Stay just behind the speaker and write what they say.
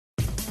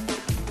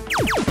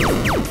Welcome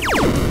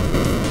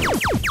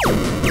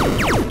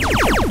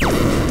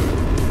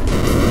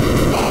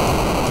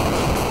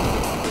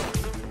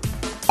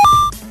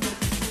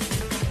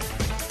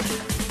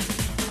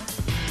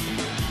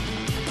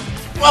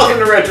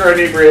to Retro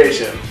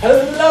Inebriation.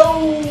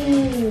 Hello!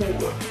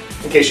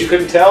 In case you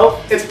couldn't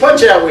tell, it's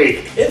Punch-Out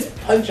Week. It's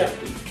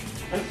Punch-Out Week.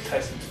 Mike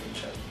Tyson's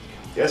Punch-Out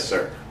Week. Yes,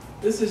 sir.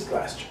 This is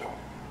Glass Joe.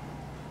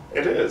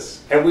 It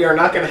is. And we are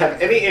not going to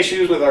have any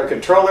issues with our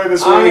controller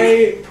this week.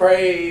 I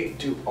pray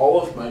to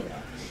all of my gods.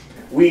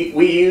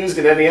 We used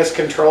an NES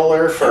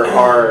controller for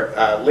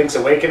our Link's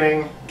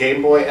Awakening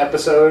Game Boy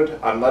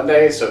episode on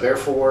Monday, so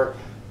therefore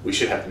we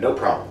should have no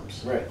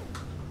problems. Right.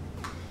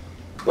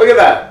 Look at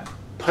that.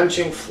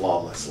 Punching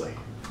flawlessly.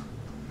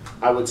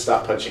 I would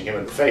stop punching him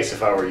in the face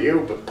if I were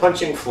you, but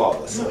punching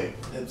flawlessly.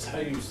 No, that's how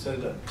you set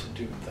it up to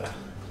do that.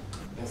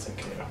 That's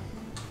okay.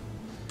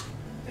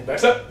 And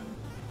backs up.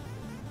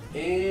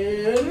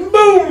 And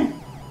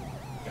boom!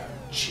 Got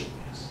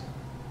genius.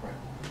 Right.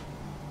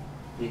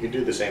 You could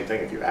do the same thing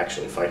if you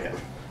actually fight him.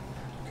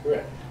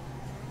 Correct.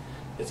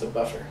 It's a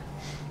buffer.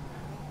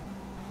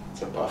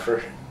 It's a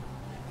buffer.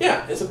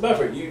 Yeah, it's a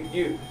buffer.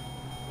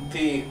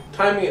 The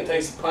timing it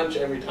takes to punch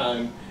every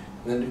time,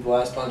 and then the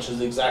last punch is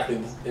exactly.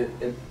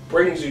 It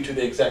brings you to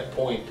the exact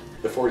point.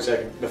 The 40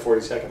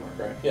 second mark,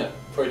 right? Yeah,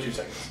 42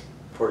 seconds.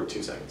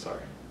 42 seconds.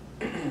 Sorry.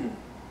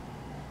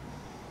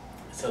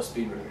 That's how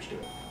speedrunners do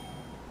it.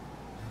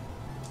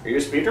 Are you a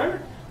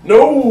speedrunner?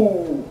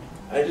 No,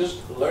 I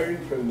just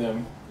learned from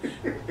them.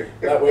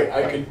 That way,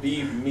 I could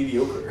be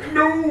mediocre.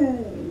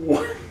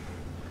 No.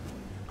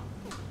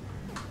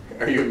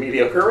 Are you a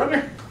mediocre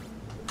runner?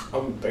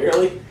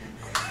 Barely.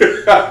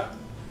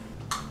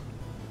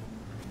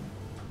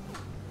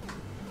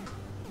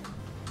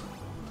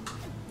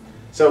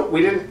 So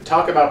we didn't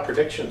talk about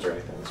predictions or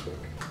anything this week.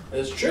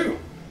 That's true.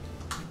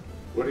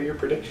 What are your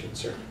predictions,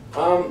 sir?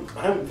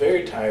 I'm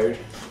very tired.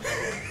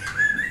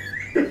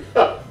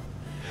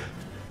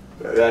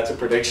 That's a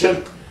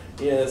prediction?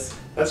 Yes.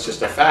 That's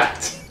just a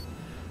fact.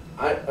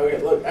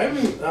 Okay, look, I've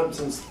been up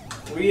since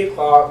 3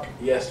 o'clock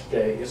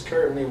yesterday. It's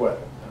currently what?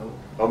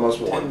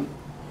 Almost 1.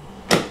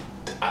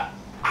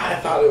 I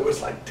thought it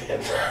was like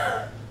 10.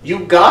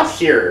 You got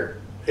here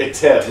at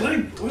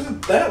 10. Was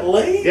it that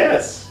late?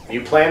 Yes.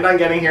 You planned on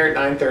getting here at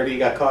 9:30. You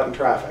got caught in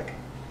traffic.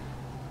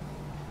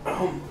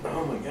 Oh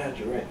my God,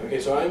 you're right.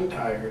 Okay, so I'm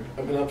tired.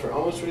 I've been up for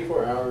almost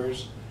 24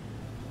 hours,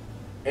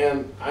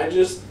 and I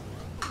just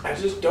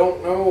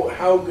don't know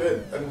how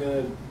good I'm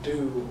gonna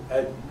do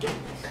at gaming.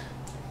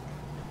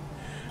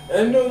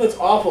 And I know that's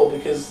awful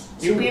because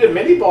You beat a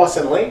mini boss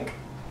in Link.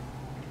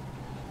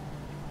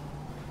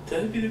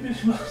 Did I beat a mini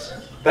boss?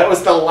 That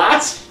was the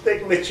last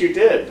thing that you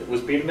did,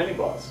 was beat a mini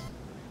boss.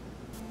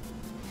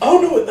 Oh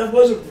no, that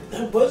was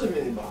a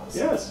mini boss.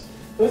 Yes.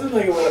 It wasn't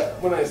like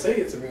when I say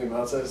it's a mini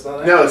boss, it's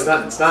not. No, it's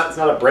not. It's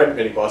not a Brent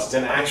mini boss. It's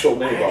an actual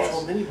mini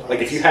boss. Like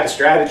if you had a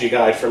strategy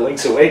guide for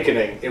Link's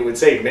Awakening, it would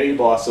say mini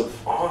boss of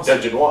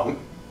Dungeon 1.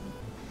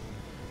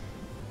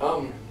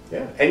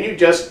 Yeah, and you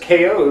just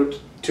KO'd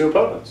 2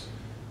 opponents.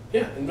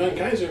 Yeah, and Van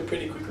Kaiser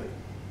pretty quickly.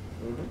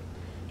 Mm-hmm.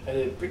 I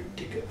did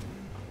pretty good.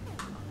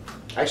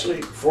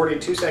 Actually,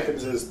 42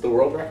 seconds is the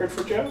world record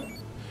for Joe.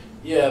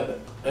 Yeah, but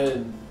I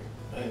didn't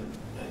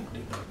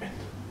do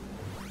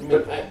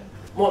that.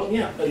 But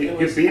you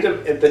beat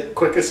him at the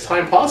quickest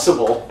time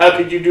possible. How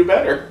could you do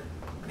better?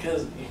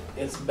 Because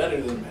it's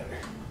better than better.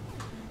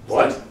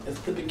 What?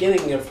 It's the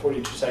beginning of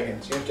 42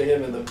 seconds. You have to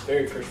hit him in the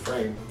very first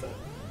frame.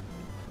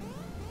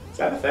 Is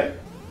that a thing?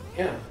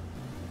 Yeah.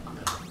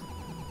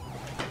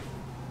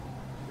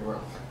 You're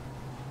wrong.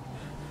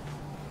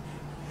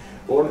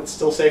 Won't it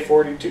still say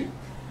 42?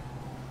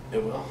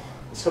 It will.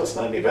 So it's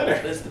not any better.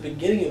 That's the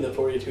beginning of the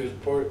 42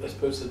 as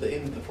opposed to the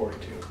end of the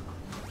 42.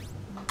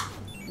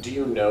 Do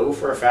you know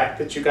for a fact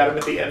that you got him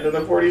at the end of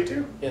the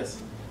 42?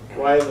 Yes.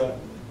 Why is that?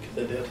 Because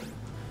I did.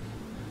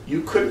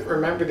 You couldn't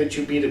remember that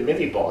you beat a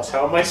mini boss.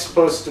 How am I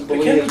supposed to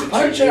believe that you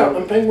punch out.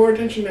 I'm paying more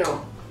attention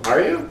now. Are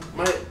you?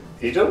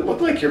 You don't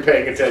look like you're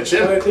paying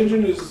attention. My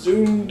attention is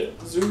zoomed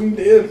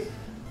in.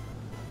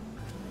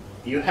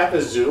 You have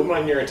a zoom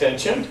on your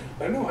attention?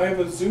 I know, I have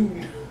a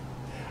zoom.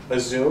 A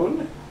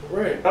zoom?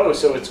 Right. Oh,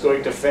 so it's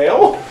going to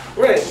fail?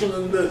 Right, so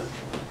then the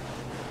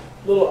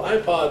little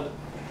iPod.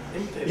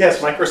 Yes,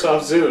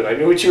 Microsoft Zune. I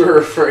knew what you were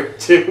referring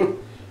to.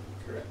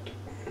 Correct.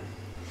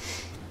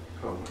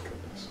 Oh my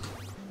goodness.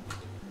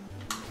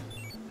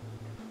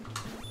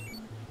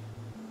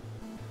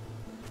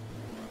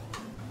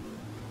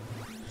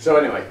 So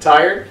anyway,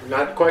 tired,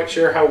 not quite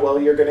sure how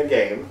well you're going to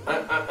game.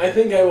 I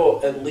think I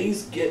will at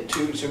least get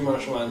to Super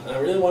Mario 1. I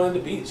really wanted to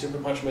beat Super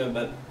Mario 1,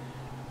 but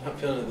I'm not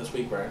feeling it this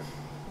week, Brian.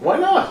 Why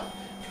not?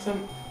 Because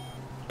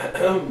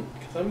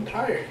I'm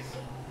tired.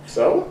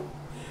 So?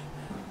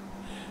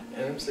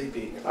 And I'm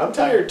sleepy. I'm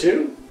tired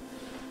too.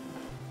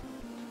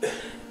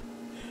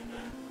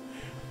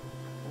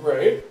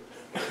 Right?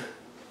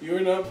 You're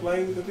not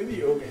playing the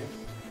video game.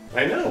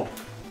 I know.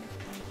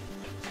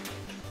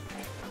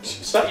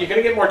 Stop, you're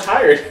gonna get more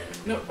tired.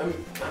 No,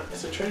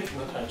 it's a training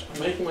montage. I'm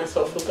making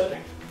myself feel better.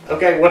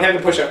 Okay,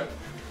 one-handed push-up.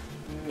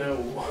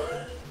 No.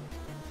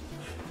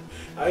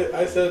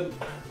 I said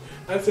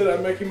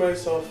I'm making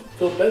myself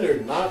feel better,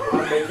 not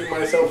I'm making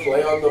myself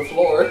lay on the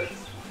floor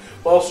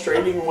while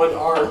straining one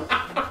arm.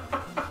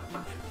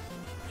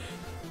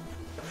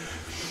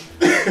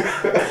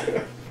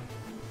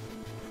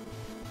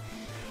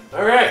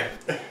 Alright.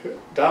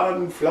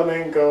 Don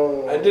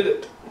Flamenco. I did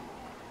it.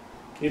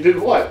 You did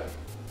what?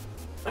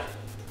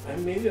 I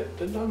made it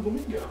to Don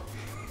Flamingo.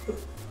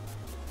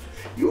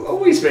 You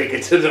always make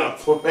it to Don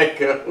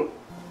Flamenco.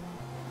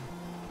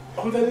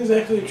 Oh, that is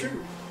actually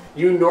true.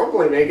 You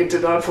normally make it to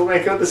Don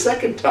Flamenco the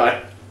second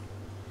time.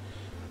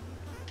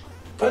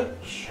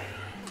 Punch.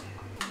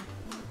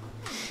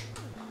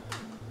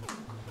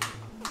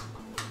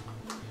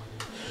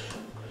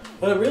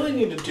 What I really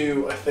need to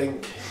do, I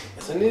think,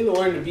 is I need to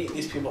learn to beat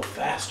these people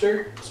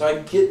faster so I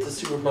get the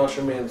Super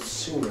Macho Man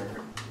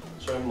sooner,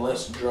 so I'm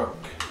less drunk.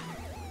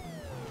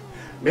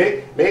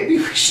 Maybe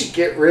we should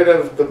get rid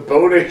of the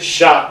bonus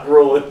shot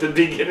rule at the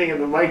beginning of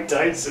the Mike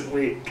Tyson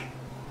week.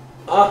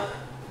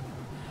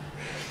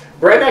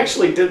 Brett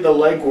actually did the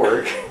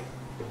legwork.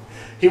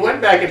 He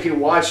went back and he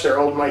watched our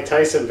old Mike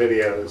Tyson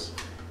videos.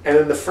 And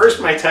in the first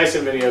Mike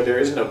Tyson video, there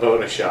is no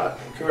bonus shot.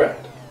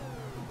 Correct.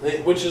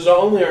 Which is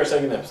only our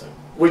second episode.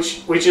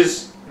 Which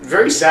is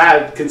very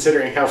sad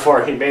considering how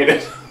far he made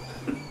it.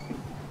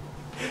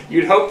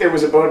 You'd hope there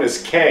was a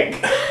bonus keg.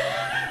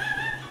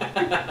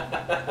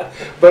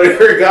 But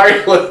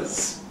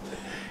regardless,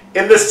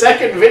 in the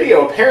second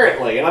video,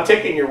 apparently, and I'm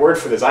taking your word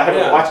for this, I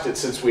haven't watched it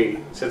since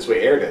we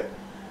aired it.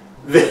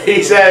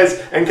 He says,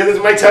 and because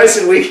it's Mike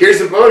Tyson week, here's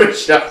a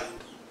bonus shot.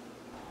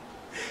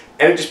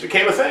 And it just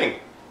became a thing.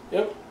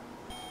 Yep.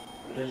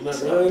 There's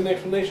not really an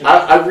explanation.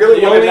 I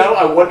really want to know.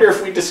 I wonder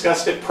if we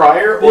discussed it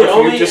prior or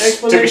if you just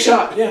took a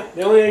shot. Yeah,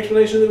 the only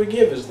explanation that we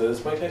give is that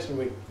it's Mike Tyson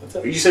week. That's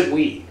it. You said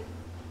we.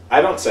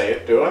 I don't say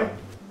it, do I?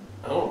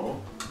 I don't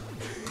know.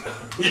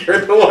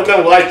 You're the one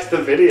that watched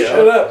the video.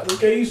 Shut up. This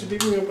guy used to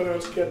beat me up when I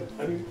was a kid.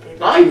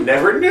 I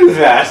never knew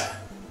that.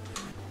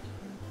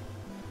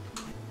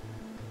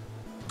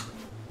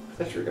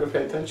 I thought you were going to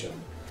pay attention.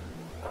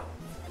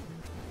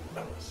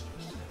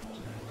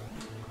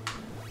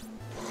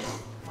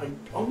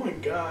 Oh my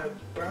god,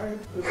 Brian.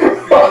 This is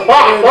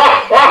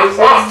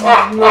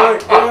not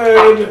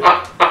good.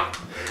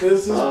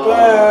 This is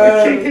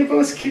bad. Kicking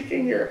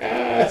kicking your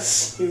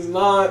ass. He's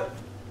not.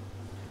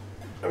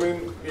 I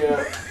mean,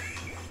 yeah.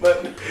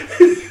 But.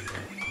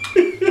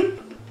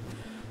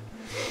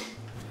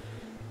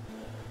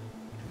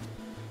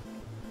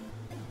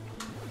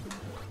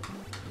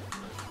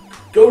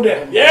 Go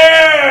down.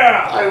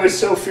 Yeah! I was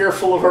so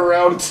fearful of a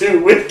round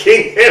 2 with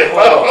King Hippo.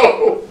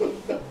 Oh.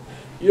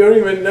 You don't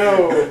even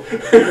know.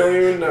 You don't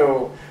even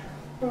know.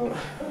 I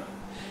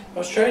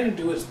was trying to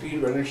do what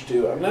speedrunners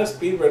do. I'm not a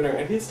speedrunner.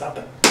 I need to stop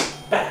it.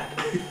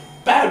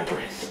 Bad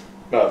brain.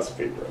 Not a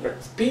speedrunner.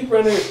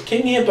 Speedrunners.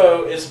 King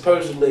Hippo is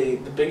supposedly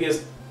the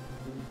biggest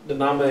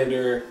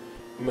denominator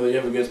whether you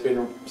have a good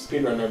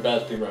speedrun or a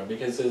bad speedrun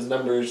because his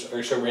numbers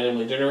are so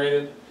randomly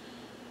generated.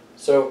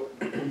 So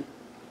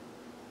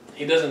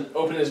he doesn't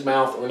open his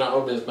mouth or not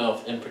open his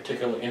mouth in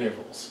particular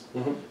intervals.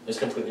 Mm-hmm. It's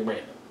completely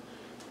random.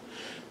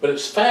 But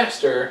it's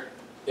faster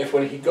if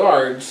when he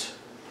guards,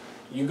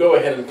 you go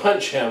ahead and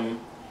punch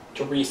him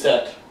to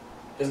reset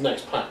his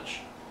next punch.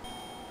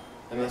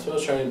 And that's what I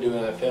was trying to do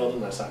and I failed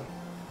and I sucked.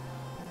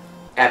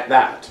 At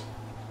that.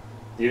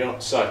 You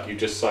don't suck, you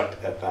just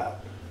sucked at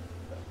that.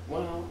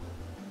 Well,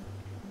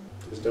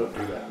 just don't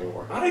do that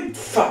anymore.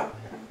 Fuck.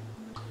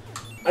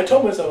 I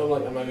told myself, I'm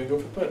like, I'm not gonna go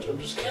for the punch. I'm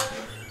just gonna.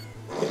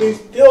 And he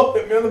still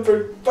hit me on the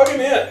first fucking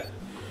hit.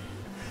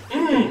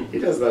 He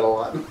does that a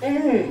lot.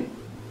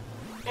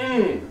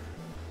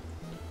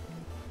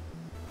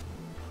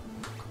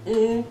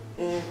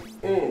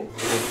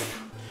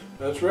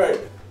 That's right.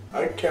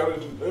 I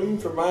counted him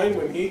for mine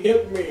when he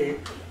hit me.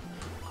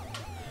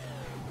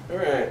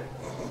 Alright.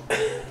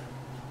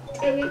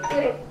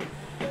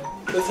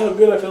 That's how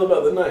good I feel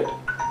about the night.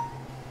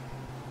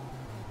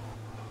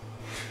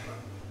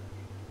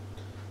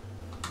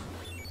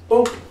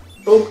 Boom,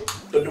 boom,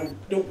 boom,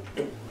 boom,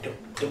 boom, boom,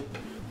 boom,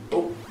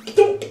 boom,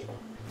 boom,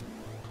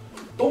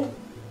 boom,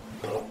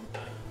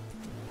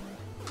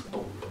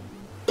 boom,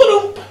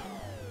 boom.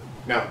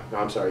 No,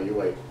 I'm sorry, you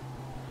wait.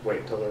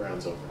 Wait till the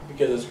round's over.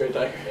 Because it's Great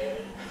Tiger.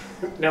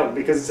 No,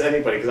 because it's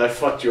anybody, because I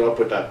fucked you up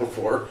with that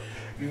before.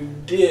 You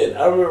did. I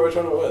don't remember which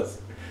one it was.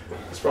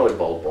 It's probably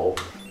Bulb Bulb.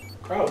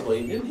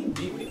 Probably. Didn't he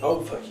beat me?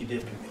 Oh, fuck, he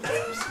did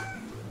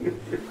beat me.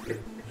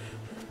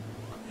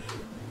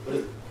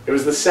 It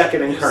was the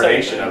second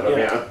incarnation of him,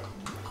 yeah.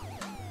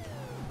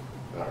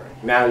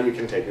 Alright, now you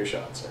can take your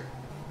shot, sir.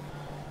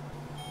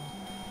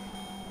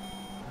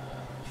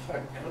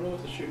 Fuck, I don't know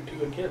what to shoot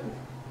to again.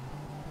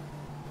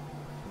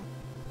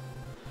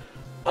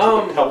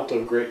 The pelt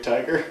of Great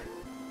Tiger.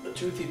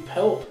 To the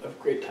pelt of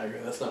Great Tiger.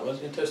 That's not what I was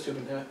going to toast to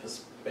in half. It's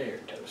spare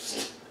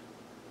toast.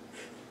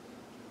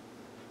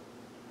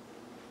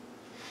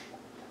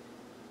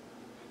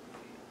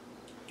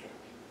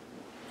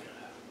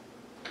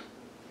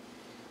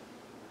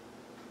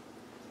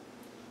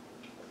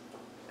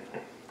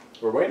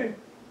 We're waiting.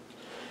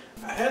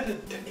 I had to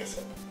take a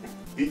sip.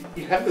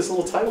 You have this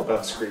little title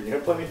bounce screen. You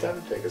have plenty of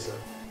time to take a sip.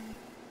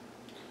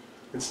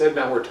 Instead,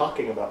 now we're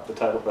talking about the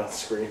title bounce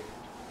screen.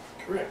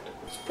 Correct.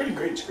 It's a pretty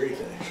great screen,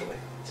 actually.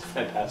 It's a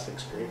fantastic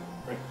screen.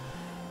 Right.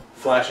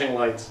 Flashing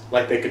lights,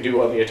 like they could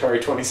do on the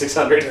Atari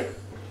 2600.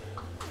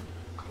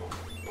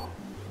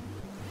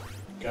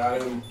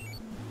 Got him,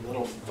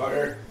 little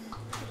fucker.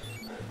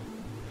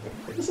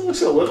 It doesn't look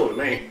so little to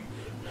me.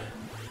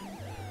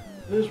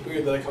 It is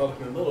weird that I called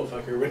him a little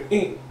fucker when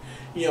he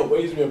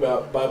weighs me by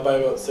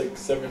about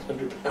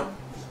 600-700 pounds.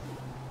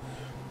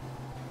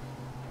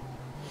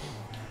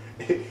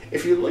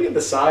 If you look at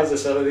the size of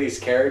some of these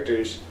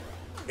characters,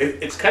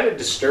 it's kind of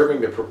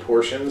disturbing the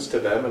proportions to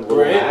them and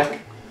Little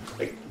Mac.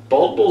 Like,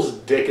 Bald Bull's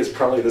dick is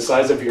probably the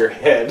size of your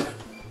head.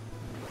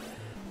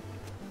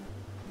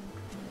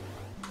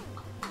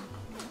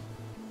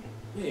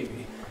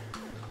 Maybe.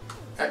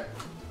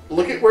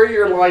 Look at where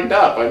you're lined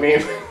up. I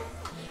mean...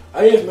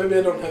 I guess maybe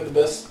I don't have the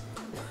best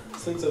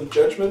sense of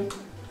judgment.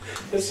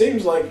 It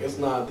seems like it's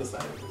not the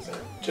size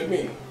to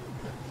me.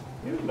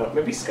 You don't know.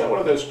 Maybe he's got one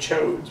of those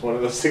chodes. One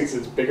of those things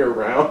that's bigger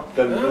round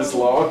than this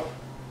long.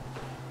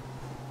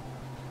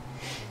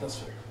 That's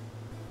fair.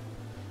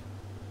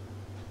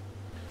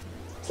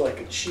 It's like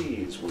a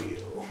cheese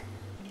wheel.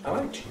 I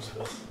like cheese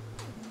wheels.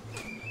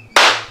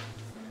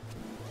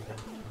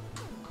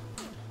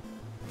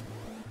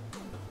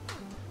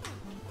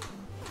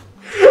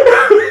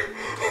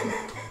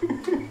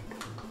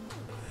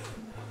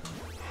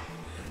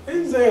 I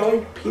didn't say I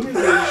like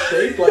penises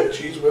shaped like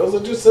cheese wheels. I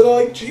just said I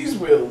like cheese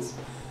wheels.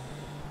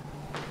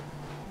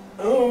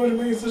 Oh, what are you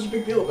making such a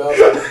big deal about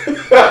it?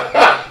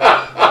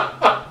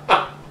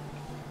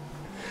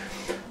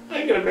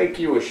 I'm gonna make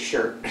you a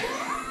shirt.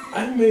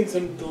 I've made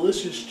some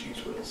delicious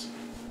cheese wheels.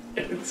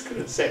 It's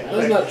gonna say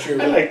that's not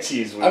true. I like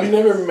cheese wheels. I've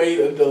never made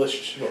a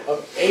delicious wheel.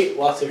 I've ate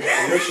lots of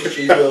delicious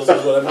cheese wheels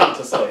is what I meant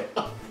to say.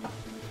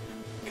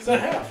 Because I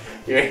have.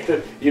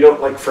 You don't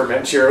like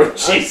ferment your own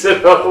cheese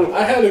at home?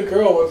 I had a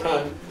girl one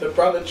time that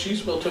brought a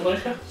cheese wheel to my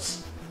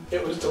house.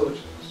 It was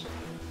delicious.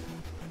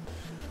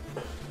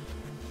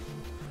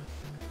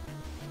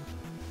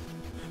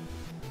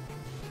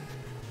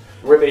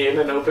 Were they in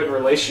an open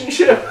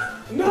relationship?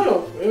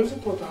 No, it was a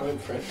platonic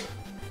friend.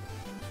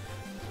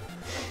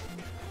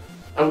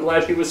 I'm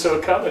glad he was so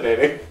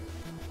accommodating.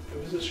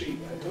 It was a she.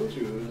 I told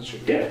you it was a she.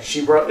 Yeah,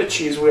 she brought the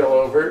cheese wheel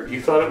over.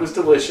 You thought it was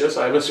delicious.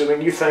 I'm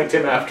assuming you thanked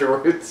him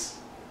afterwards.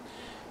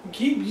 You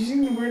keep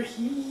using the word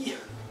he.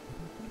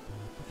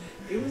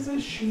 It was a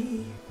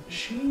she.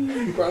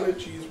 She brought a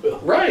cheese wheel.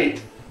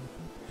 Right.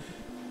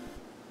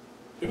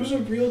 It was a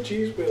real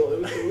cheese wheel.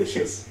 It was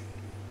delicious.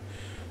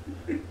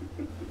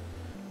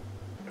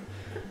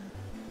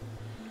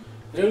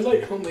 It was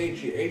like homemade.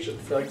 She aged it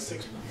for like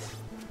 6 months.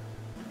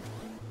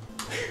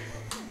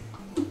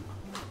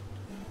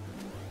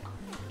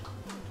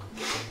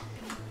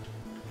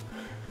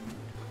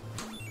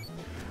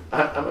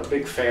 I'm a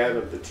big fan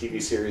of the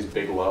TV series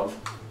Big Love.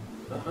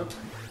 Uh-huh.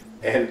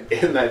 And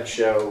in that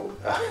show,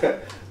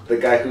 the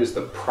guy who's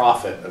the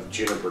prophet of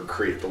Juniper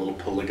Creek, the little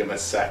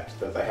polygamous sect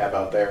that they have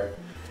out there,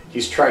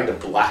 he's trying to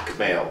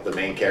blackmail the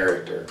main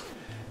character.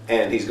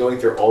 And he's going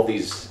through all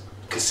these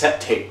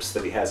cassette tapes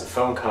that he has of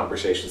phone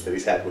conversations that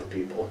he's had with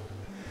people.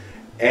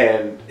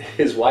 And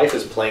his wife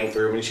is playing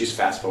through them, and she's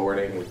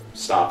fast-forwarding and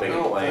stopping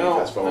and playing and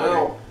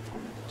fast-forwarding.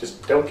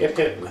 Just don't get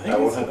hit. I think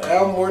it's an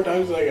hour more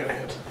times than I got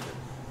hit.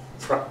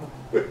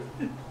 Probably.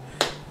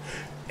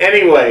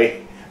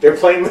 Anyway, they're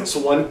playing this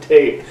one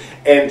tape,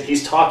 and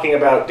he's talking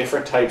about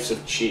different types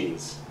of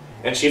cheese.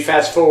 And she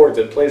fast forwards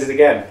and plays it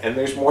again, and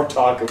there's more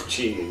talk of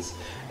cheese.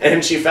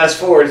 And she fast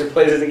forwards and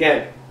plays it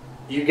again.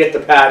 You get the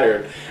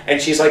pattern. And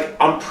she's like,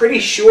 I'm pretty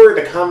sure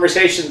the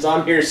conversation's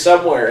on here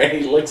somewhere. And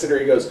he looks at her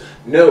and he goes,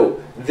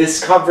 no,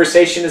 this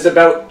conversation is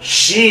about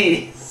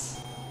cheese.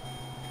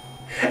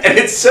 And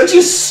it's such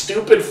a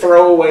stupid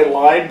throwaway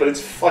line, but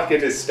it's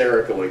fucking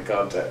hysterical in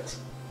context.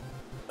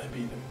 I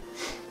beat him.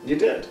 You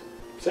did.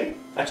 See?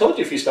 I told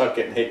you if you stopped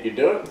getting hit, you'd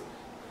do it.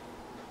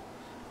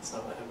 That's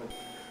not what happened.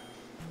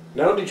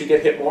 No? Did you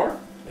get hit more?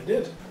 I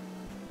did.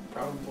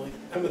 Probably.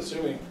 I'm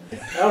assuming.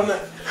 I don't know.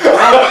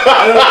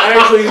 I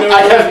don't actually know.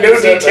 I have no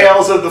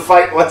details of the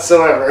fight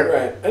whatsoever.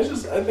 Right.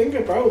 I think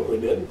I probably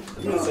did.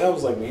 I mean, it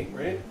sounds like me,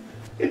 right?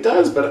 It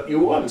does, but you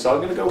won, so I'm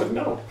going to go with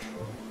no.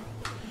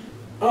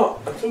 Oh,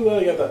 I'm so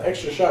glad I got that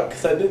extra shot,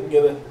 because I didn't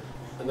get an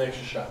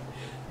extra shot.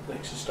 An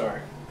extra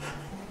star.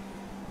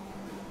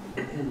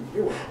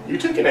 You're wrong. You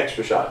took an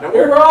extra shot. No,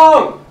 you're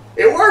wrong!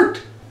 It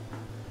worked!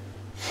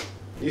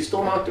 You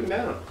still knocked him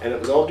down, and it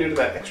was all due to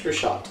that extra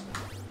shot.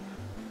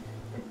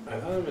 I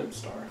thought I meant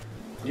star.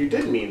 You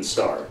did mean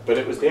star, but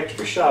it was the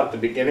extra shot at the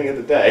beginning of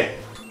the day.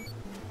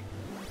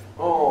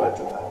 Oh,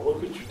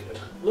 look what you did.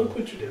 Look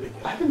what you did again.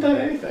 I haven't done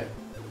anything.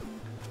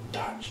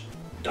 Dodge.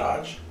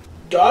 Dodge.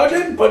 Dodge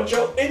and punch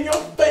out in your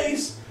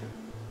face!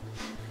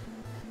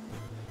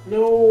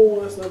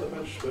 No, that's not the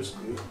match you're supposed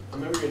to do.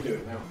 I'm never going to do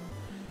it now.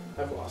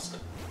 I've lost.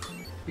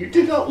 You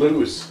did not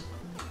lose.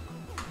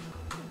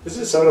 This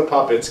is Soda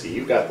Popinski.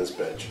 You got this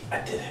bitch. I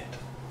did it.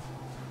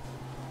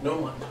 No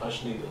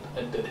montage needed.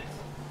 I did it.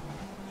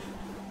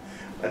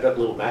 I bet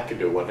little Mac can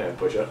do a one-hand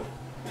push-up.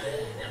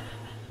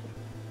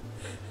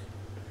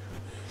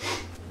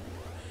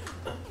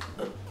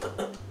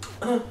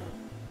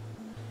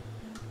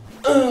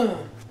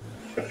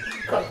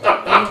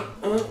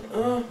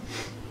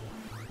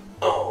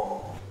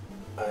 Oh,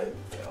 I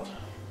failed.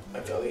 I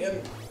failed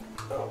again.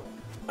 Oh,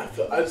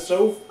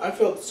 I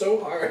felt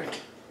so hard.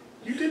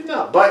 You did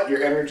not, but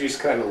your energy's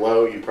kind of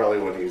low. You probably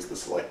want to use the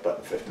select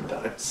button 50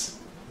 times.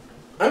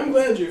 I'm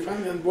glad you're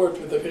finally on board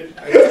with the 50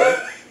 times.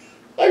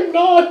 I'm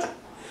not.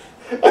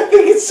 I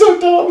think it's so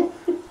dumb.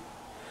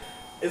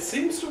 It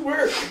seems to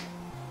work.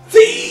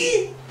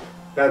 See?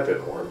 That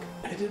didn't work.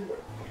 It did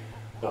work.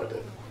 No, it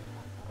didn't.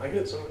 I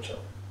get so much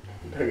help.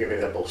 Don't give me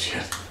that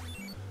bullshit.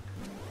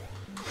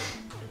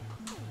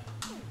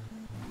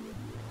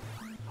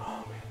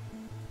 Oh,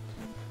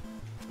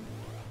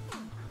 man.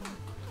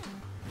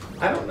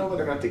 I don't know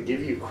whether or not to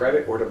give you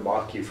credit or to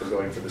mock you for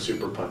going for the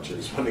super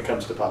punches when it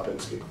comes to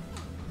Popinski.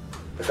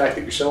 The fact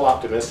that you're so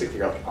optimistic,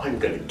 you're like, I'm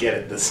gonna get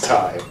it this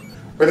time.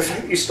 Or the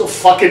fact that you still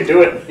fucking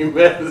do it and you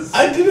miss.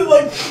 I did it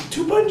like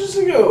 2 punches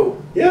ago.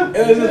 Yeah. And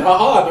I said,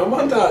 haha, no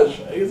montage.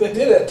 Because I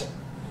did it.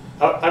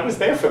 I was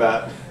there for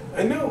that.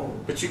 I know.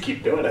 But you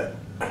keep doing it.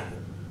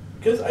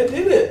 Because I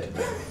did it.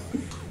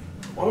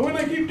 Why would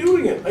I keep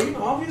doing it? I can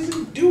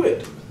obviously do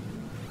it.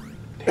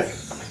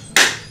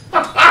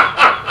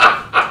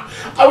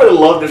 I would have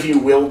loved if you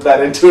willed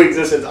that into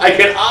existence. I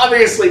can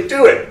obviously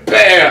do it.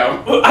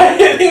 Bam! I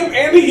hit him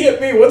and he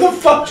hit me. What the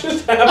fuck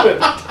just happened?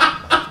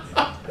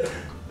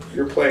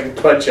 You're playing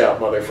Punch Out,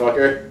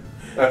 motherfucker.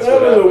 That's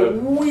that what was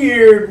happened. a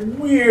weird,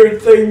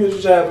 weird thing that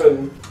just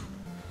happened.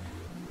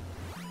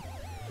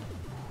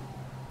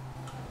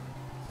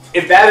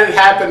 If that had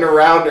happened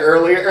around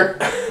earlier,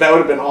 that would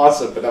have been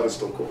awesome, but that was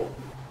still cool.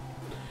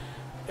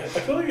 I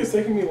feel like it's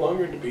taking me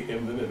longer to beat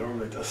him than it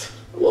normally does.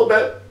 A little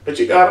bit, but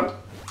you got him.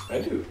 I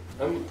do.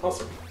 I'm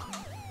awesome.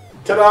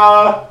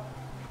 Ta-da!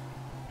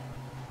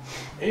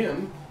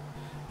 And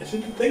I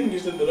did the thing you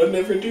said that I'd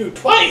never do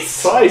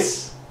twice!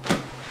 Twice!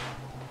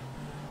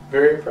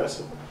 Very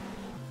impressive.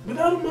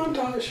 Without a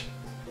montage.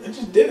 I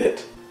just did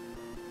it.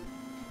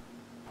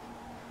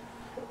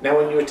 Now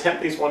when you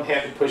attempt these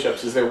one-handed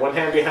push-ups, is there one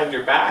hand behind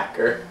your back,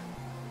 or...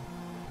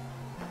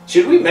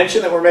 Should we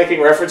mention that we're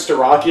making reference to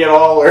Rocky at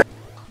all, or...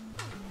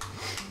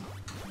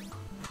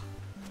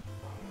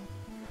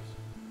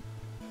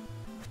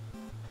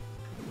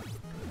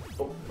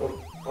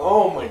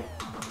 Oh my...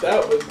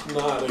 That was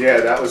not a Yeah,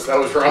 that was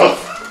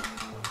rough.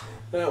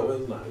 That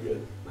was not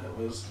good. That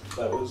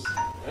was...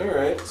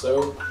 Alright,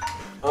 so...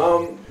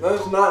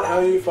 that's not how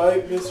you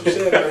fight Mr.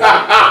 Sandman.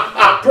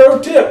 Pro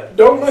tip,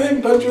 don't let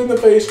him punch you in the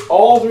face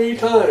all 3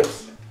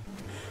 times.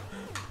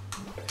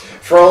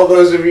 For all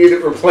those of you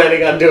that were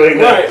planning on doing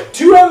that. Right,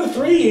 2 out of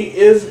 3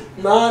 is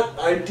not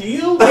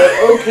ideal, but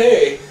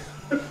okay.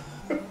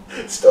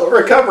 Still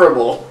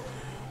recoverable.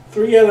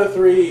 3 out of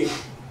 3.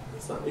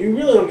 It's not, you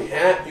really only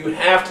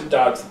have to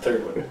dodge the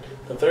 3rd one.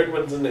 The 3rd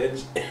one's an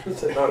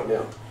instant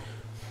knockdown.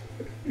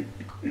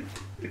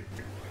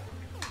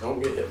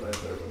 Don't get hit by the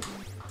 3rd one.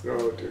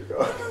 Oh dear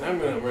God. I'm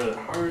gonna run it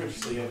hard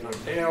so you get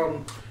knocked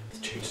down.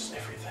 It changes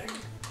everything.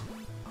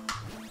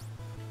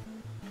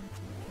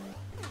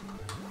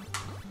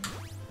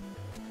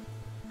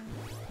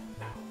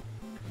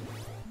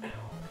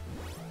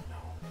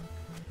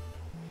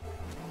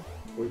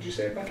 What did you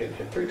say about getting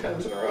hit 3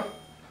 times in a row?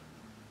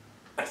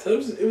 I said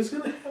it was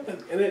gonna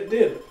happen, and it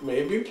did.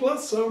 Maybe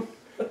plus some.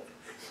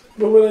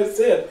 But what I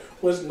said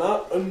was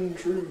not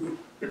untrue.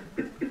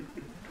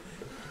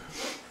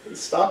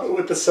 Stop it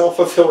with the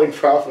self-fulfilling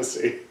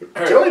prophecy.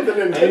 Right. Join the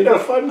Nintendo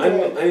Fun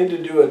Club. I need to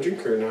do a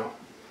drinker now.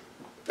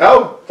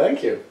 Oh,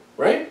 thank you.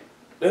 Right?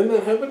 Didn't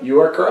that happen?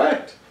 You are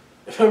correct.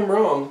 If I'm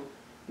wrong.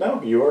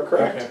 No, you are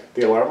correct. Okay.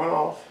 The alarm went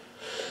off.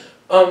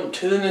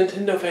 To the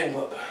Nintendo fan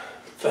club.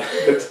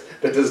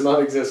 That does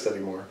not exist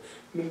anymore.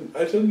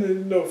 I said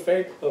Nintendo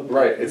fan club.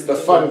 Right, it's the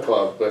Fun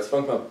Club, but it's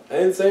Fun Club. I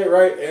didn't say it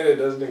right, and it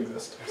doesn't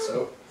exist.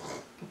 So.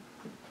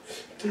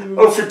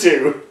 Oh for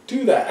 2.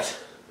 Do that.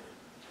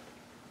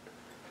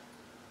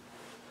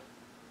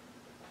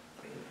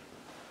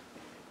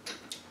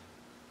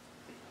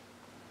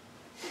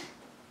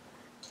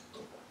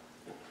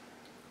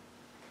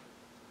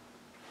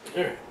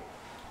 Alright.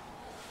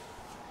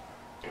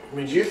 I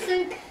mean, do you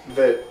think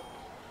that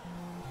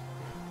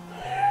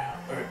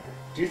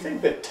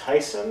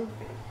Tyson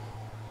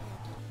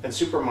and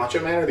Super Macho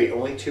Man are the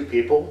only 2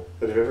 people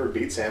that have ever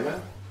beat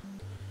Sandman?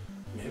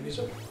 Maybe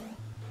so.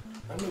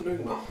 I'm not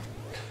doing well.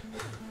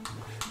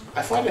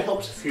 I find it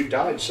helps if you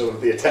dodge some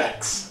of the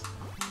attacks.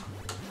 I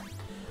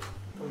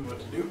don't know what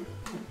to do.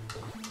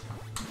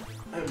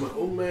 I'm an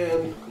old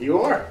man.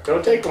 You are.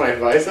 Don't take my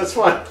advice, that's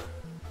fine.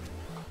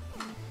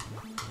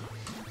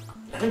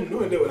 I have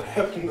no idea what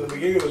happened at the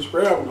beginning of this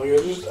round. Like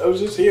I was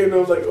just here and I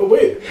was like, oh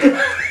wait,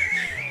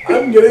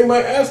 I'm getting my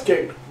ass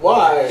kicked.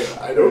 Why?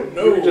 I don't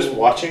know. You were just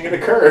watching it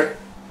occur.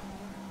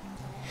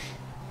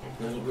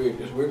 It's a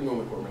weird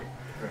moment for me.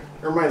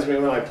 It reminds me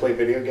when I play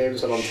video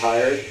games and I'm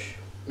tired.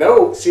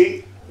 No,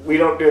 see, We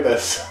don't do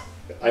this.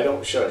 I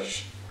don't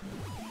shush.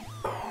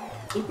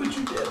 Look what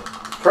you did.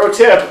 Pro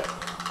tip.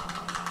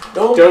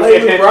 Don't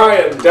play with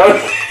Brian.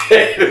 Don't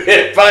get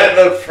hit by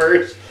the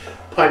first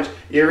punch.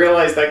 You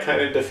realize that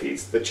kind of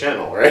defeats the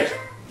channel, right?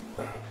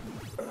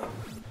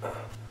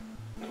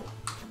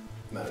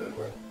 That didn't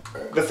work.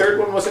 Right. The third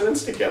one was an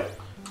insta-kill.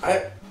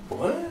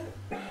 What?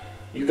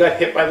 You got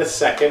hit by the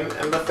second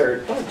and the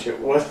third punch. It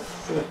was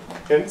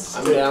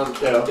instant. I'm down.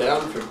 I'm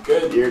down for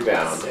good. You're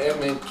down.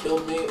 Sandman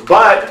killed me.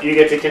 But you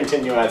get to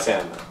continue at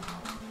Sandman.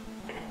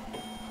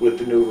 With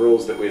the new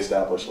rules that we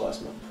established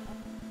last month.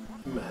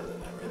 Mad at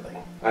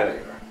everything. I know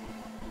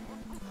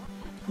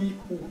you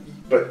are.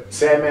 But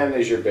Sandman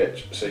is your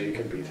bitch, so you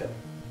can beat him.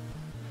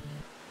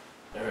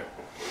 Alright.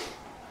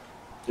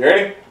 You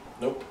ready?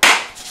 Nope.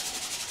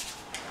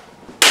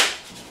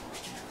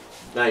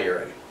 Now you're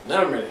ready.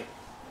 Now I'm ready.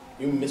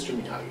 You Mr.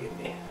 Miyagi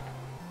me.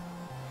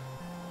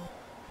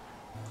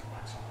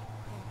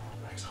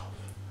 Wax off.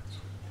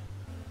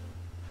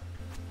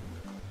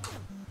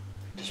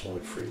 Just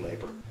wanted free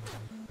labor.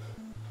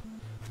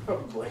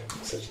 Probably.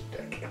 Such a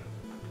dick.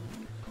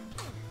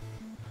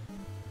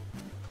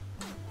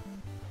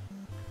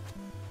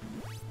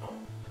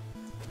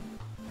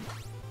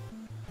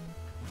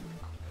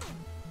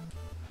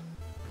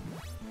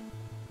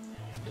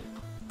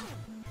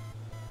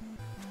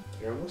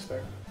 You're almost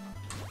there.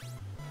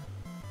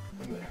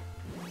 I'm there.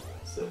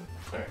 Sit.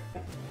 Alright.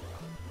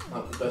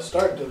 Not the best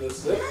start to this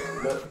sit,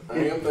 but I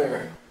am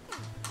there.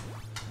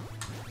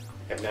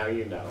 And now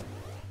you know.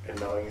 And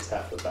knowing is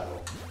half the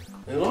battle.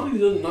 And as long as he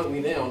doesn't knock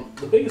me down,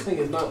 the biggest thing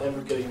is not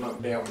ever getting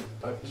knocked down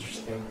by Mr.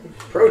 Sandman.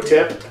 Pro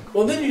tip.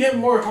 Well, then you have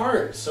more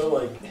hearts, so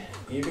like,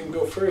 you can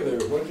go further.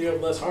 What if you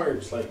have less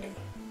hearts? Like,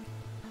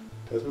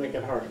 Does make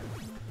it harder.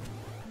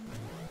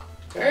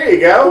 There you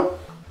go.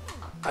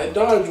 I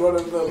dodged one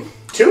of them.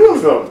 2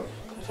 of them.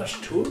 I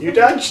dodged 2 of them? You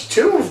dodged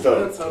 2 of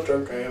them. That's how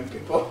drunk I am,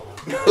 people.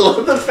 I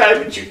love the fact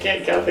that you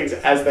can't count things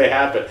as they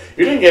happen.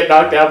 You didn't get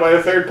knocked down by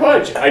the third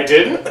punch. I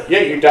didn't.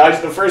 Yeah, you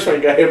dodged the first one.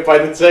 You got hit by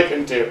the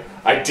second 2.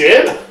 I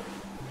did.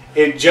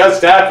 It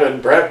just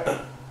happened, Brett.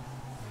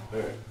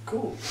 Alright,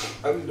 cool.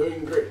 I'm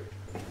doing great.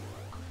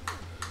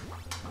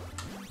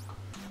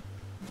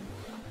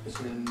 Just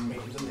gonna make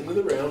it to the end of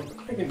the round.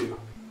 I can do.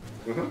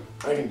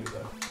 I can do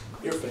that.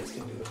 Your face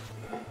can do that.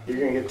 You're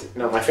gonna get to...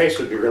 No, my face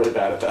would be really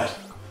bad at that.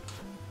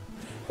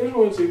 I just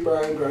want to see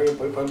Brian trying to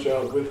play Punch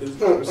Out with his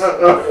nose.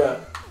 Yeah.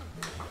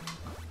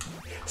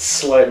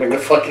 Slamming the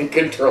fucking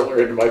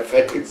controller into my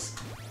face.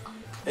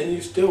 And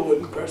you still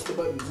wouldn't press the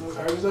buttons as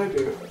hard as I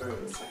do.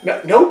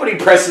 No, nobody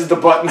presses the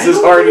buttons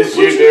as hard as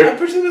you do. I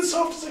push it as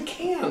soft as I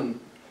can.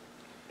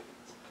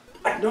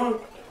 I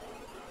don't.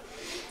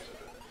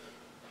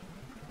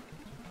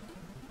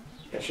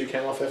 Yes, you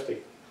can all 50.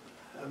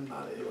 I'm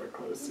not anywhere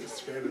close to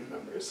these random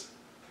numbers.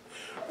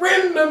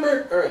 Random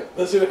number! Alright,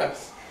 let's see what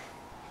happens.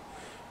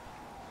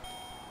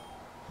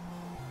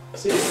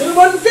 See, it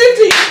wasn't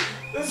 50!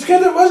 That's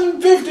because it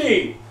wasn't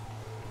 50!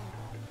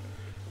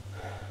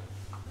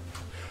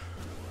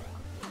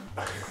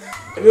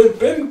 If it had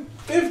been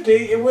 50,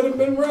 it would have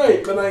been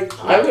right, but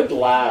I would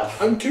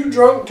laugh. I'm too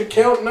drunk to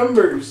count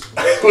numbers.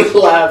 I would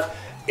laugh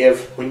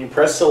if, when you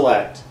press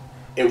select,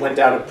 it went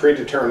down a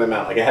predetermined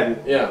amount. Like it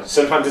hadn't. Yeah.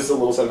 Sometimes it's a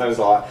little, sometimes it's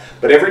a lot.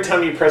 But every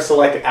time you press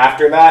select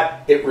after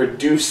that, it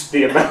reduced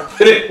the amount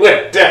that it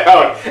went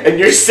down, and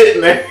you're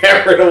sitting there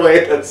hammering away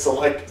at that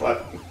select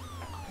button.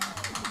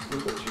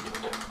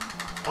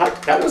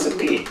 That wasn't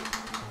me.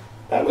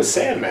 That was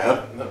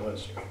Sandman. That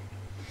was you.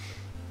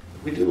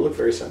 We do look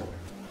very similar.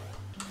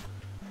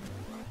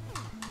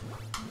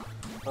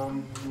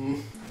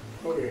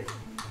 Okay.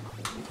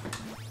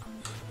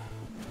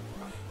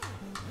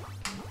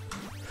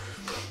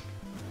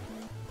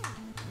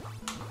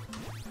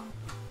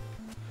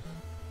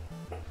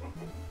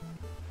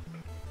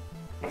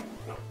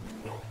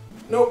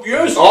 Nope,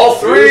 yes! All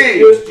 3!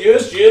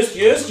 Yes, yes, yes,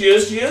 yes,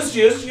 yes,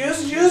 yes,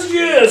 yes, yes,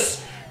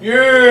 yes!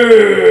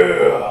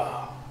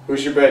 Yeah!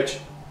 Who's your bitch?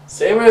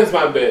 Sandman's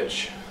my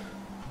bitch.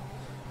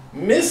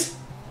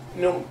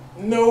 No.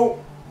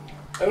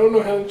 I don't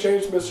know how to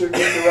change Mr.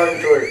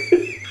 Derogatory.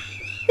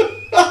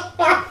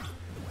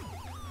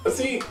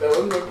 See, that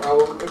wasn't my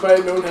problem. If I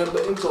had known how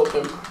to insult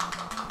him.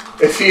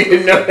 If you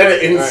didn't know how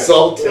to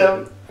insult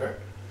him. Alright.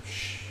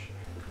 Shh.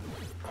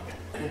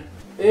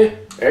 Yeah.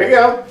 There you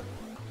go.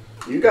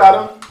 You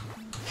got him.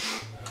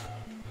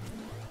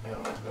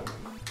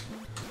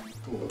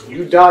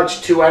 You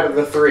dodged 2 out of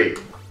the 3.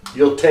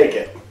 You'll take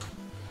it.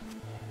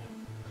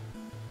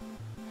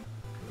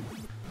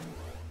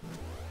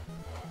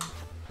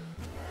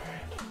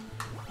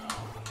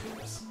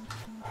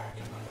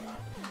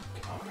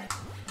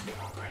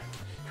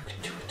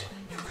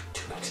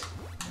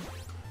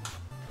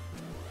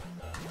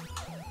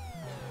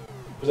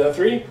 Was that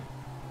 3?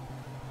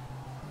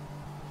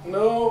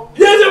 No.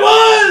 Yes, it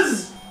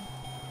was!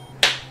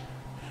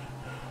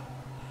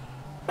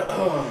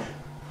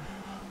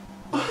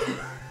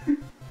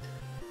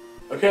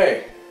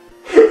 Okay.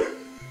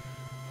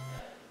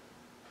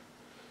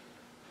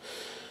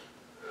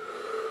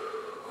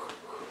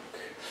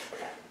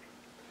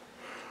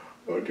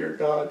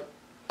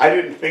 I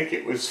didn't think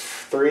it was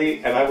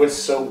 3, and I was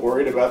so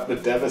worried about the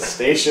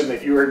devastation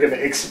that you were going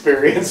to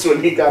experience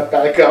when he got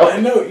back up.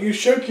 I know, you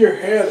shook your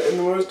head in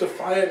the most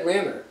defiant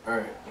manner.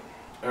 Alright.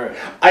 Alright.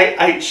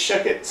 I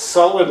shook it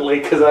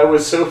sullenly because I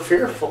was so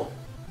fearful.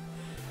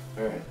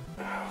 Alright.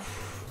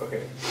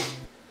 Okay.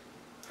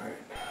 Alright.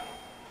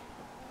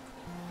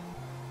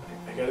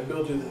 I gotta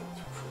build you the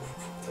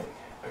thing.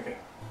 Okay.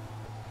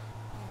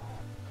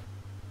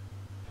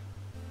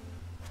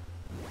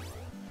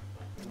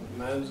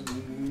 That's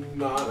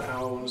not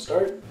how I want to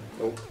start.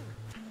 Nope.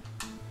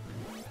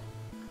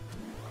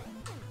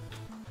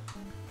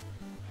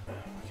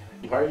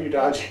 Why are you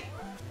dodging?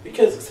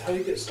 Because it's how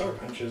you get star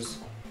punches.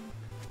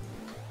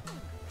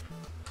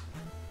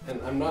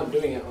 And I'm not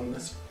doing it on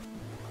this.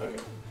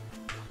 Okay.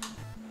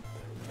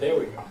 There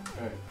we go.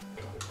 Alright.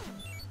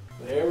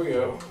 There we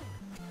go.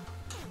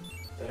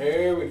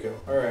 There we go.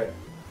 Alright.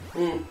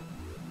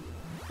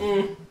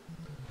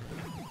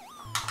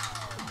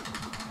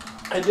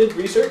 I did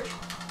research.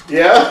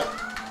 Yeah?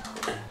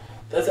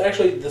 That's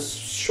actually the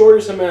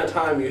shortest amount of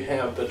time you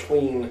have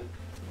between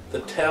the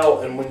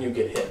tell and when you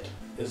get hit.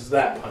 Is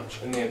that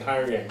punch in the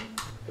entire game.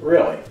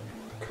 Really?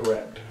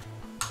 Correct.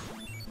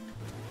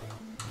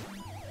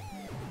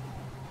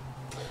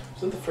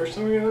 Was it the first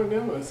time we got knocked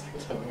down or the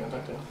second time we got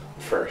knocked down?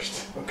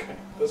 First. Okay,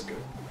 that's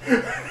good.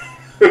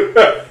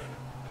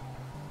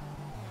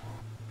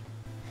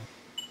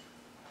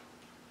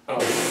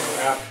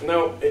 Oh,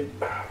 no, it...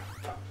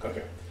 fuck,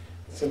 okay.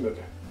 It's gonna be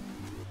okay.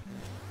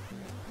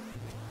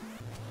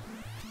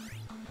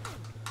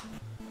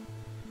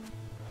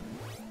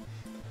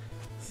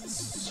 This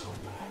is so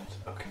bad.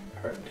 Okay,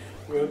 alright.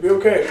 I'm gonna be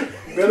okay.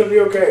 I'm gonna be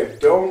okay.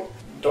 Don't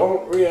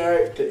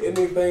react to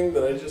anything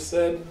that I just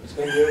said. It's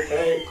gonna be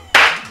okay.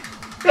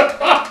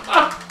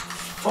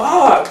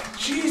 Fuck!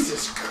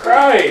 Jesus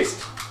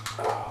Christ!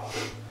 Oh.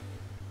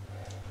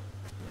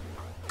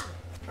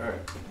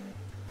 Alright.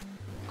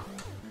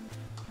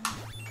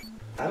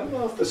 I don't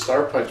know if the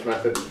star punch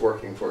method is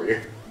working for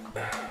you.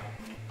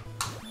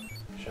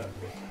 Shut up.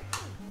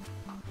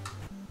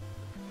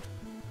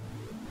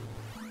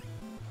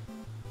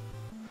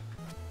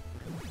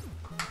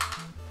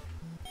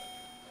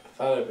 I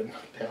thought I'd been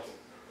knocked down.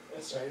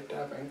 I started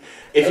tapping.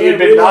 If you'd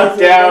been knocked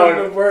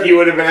down, you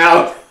would have been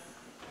out.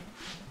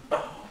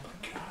 Oh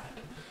my god.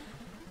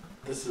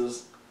 This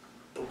is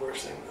the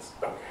worst thing.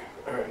 Okay,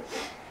 alright.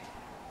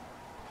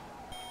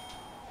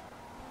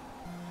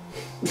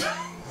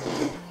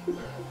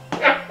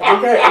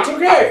 It's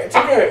okay. It's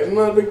okay. It's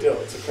not a big deal.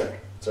 It's okay.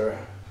 It's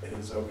alright. It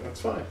is okay.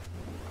 It's fine.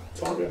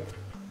 It's all good.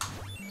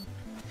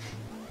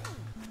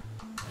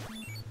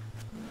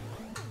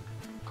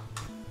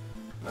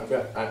 I've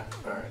got.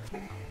 Alright.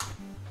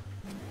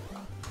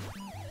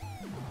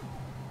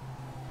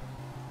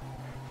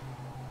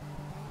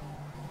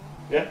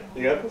 Yeah?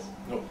 You got this?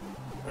 Nope.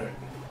 Alright.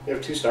 You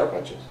have 2 star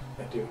punches.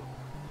 I do.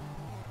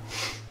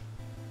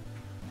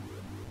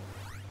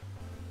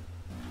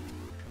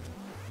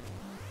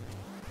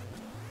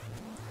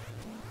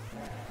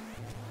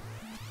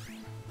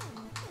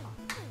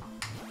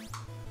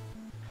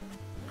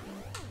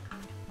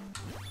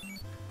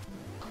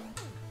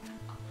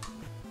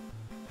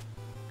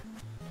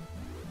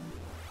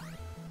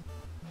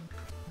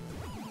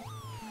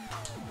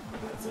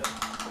 That's it.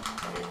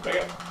 Okay, back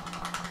up.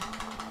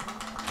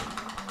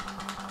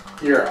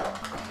 You're out.